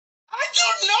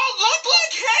do not look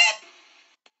like him!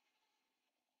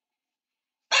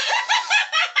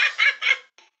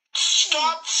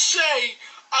 Stop saying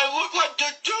I look like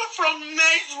the dude from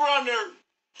Maze Runner!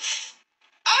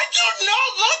 I do not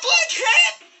look like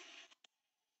him!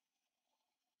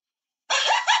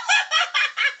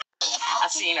 I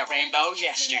seen a rainbow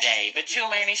yesterday, but too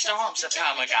many storms have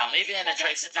come and gone, leaving a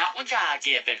trace of not one God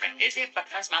given. Is it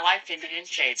because my life in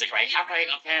shades of gray? I pray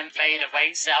no can fade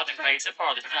away, seldom praise it for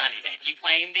the sunny day. You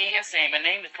claim the insane, and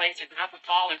name the place and not to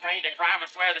fall and pray to crime. I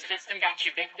swear the system got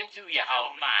you victim to your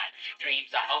whole mind.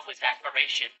 Dreams are hopeless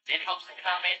aspirations, in hopes to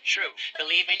come in true.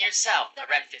 Believe in yourself, the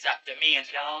rest is up to me, and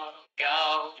don't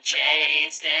go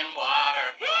chasing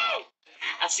water. Woo!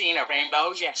 I seen a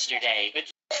rainbow yesterday, but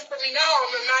For me now,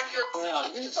 I'm gonna knock your...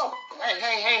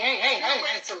 Hey.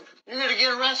 You're gonna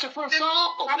get arrested for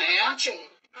assault, I'm man. touching.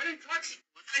 I didn't touch him.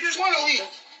 I just want to leave.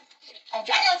 I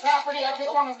got my property. I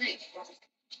just want to leave.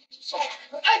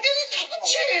 I didn't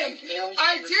touch him.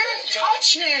 I didn't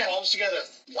touch him. Palms together.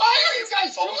 Why are you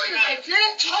guys doing it? I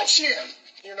didn't touch him.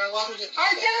 You're not allowed to get...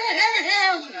 I didn't hit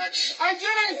him. I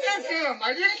didn't hit him.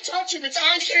 I didn't touch him. It's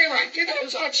on camera. I didn't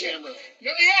touch him. No,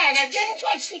 yeah, and I didn't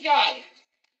touch the guy.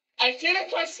 I didn't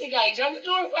touch the guy. He doesn't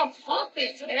do it on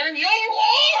purpose, man. Yeah, you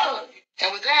are.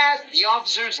 And with that, the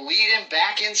officers lead him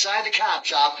back inside the cop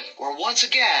shop, where once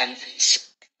again...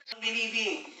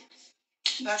 Believing.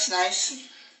 That's nice.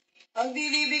 I'm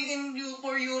believing in you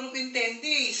for Europe in 10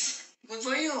 days. Good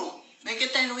for you. Make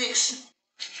it 10 weeks.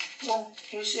 Oh,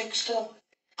 here's extra.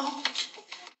 Oh,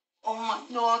 my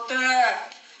daughter.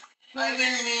 I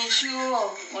will miss you.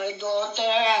 My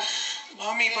daughter.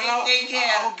 Mommy, but Take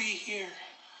care. I'll be here.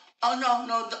 Oh, no,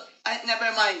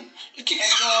 never mind. My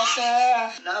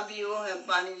daughter. Love you. Have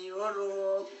fun in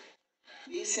Europe.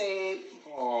 Be safe.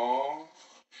 Aww,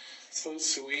 so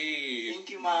sweet. Thank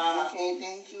you, Ma. Okay,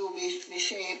 thank you. Be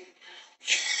safe.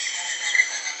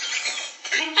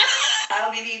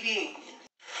 I'll be leaving.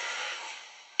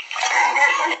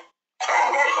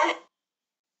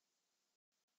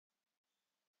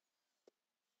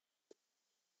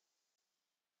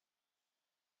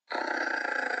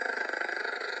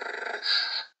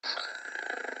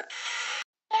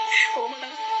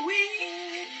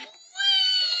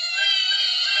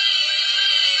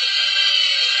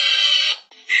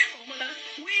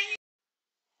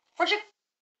 Where'd you...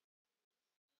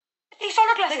 These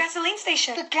solar glasses. The gasoline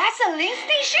station. The gasoline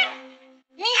station?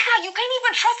 Mija, you can't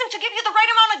even trust him to give you the right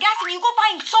amount of gas and you go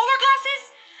buying solar glasses?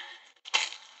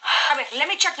 A ver, let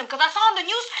me check them, because I saw on the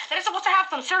news that it's supposed to have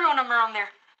some serial number on there.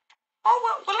 Oh,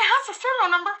 well, it has a serial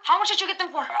number. How much did you get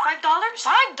them for? $5? $5?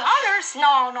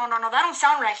 No, that don't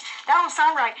sound right.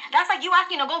 That's like you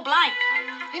asking to go blind.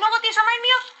 You know what these remind me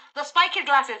of? The Spy Kid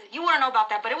glasses. You wouldn't know about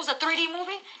that, but it was a 3D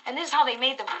movie, and this is how they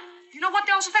made them. You know what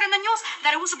they also said in the news?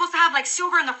 That it was supposed to have, like,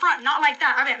 silver in the front, not like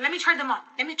that. A ver, let me try them on.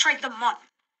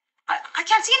 I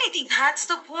can't see anything. That's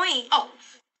the point. Oh.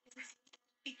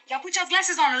 Ya put your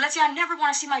glasses on, unless you never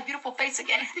want to see my beautiful face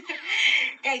again.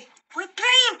 Hey, quit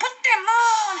playing. Put them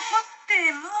on.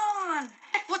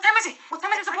 What time is it? What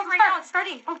time is it supposed to start? Right now, it's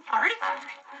starting. Oh, already?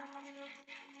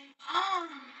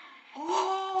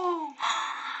 Oh,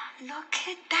 look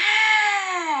at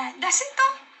that. That's it,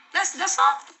 though. That's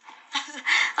all.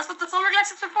 That's what the solar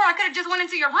glasses are for. I could have just went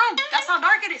into your room. That's how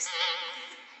dark it is.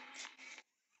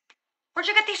 Where'd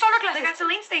you get these solar glasses? The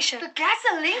gasoline station. The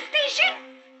gasoline station?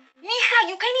 Mija,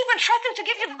 you can't even trust him to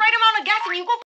give you the right amount of gas and you go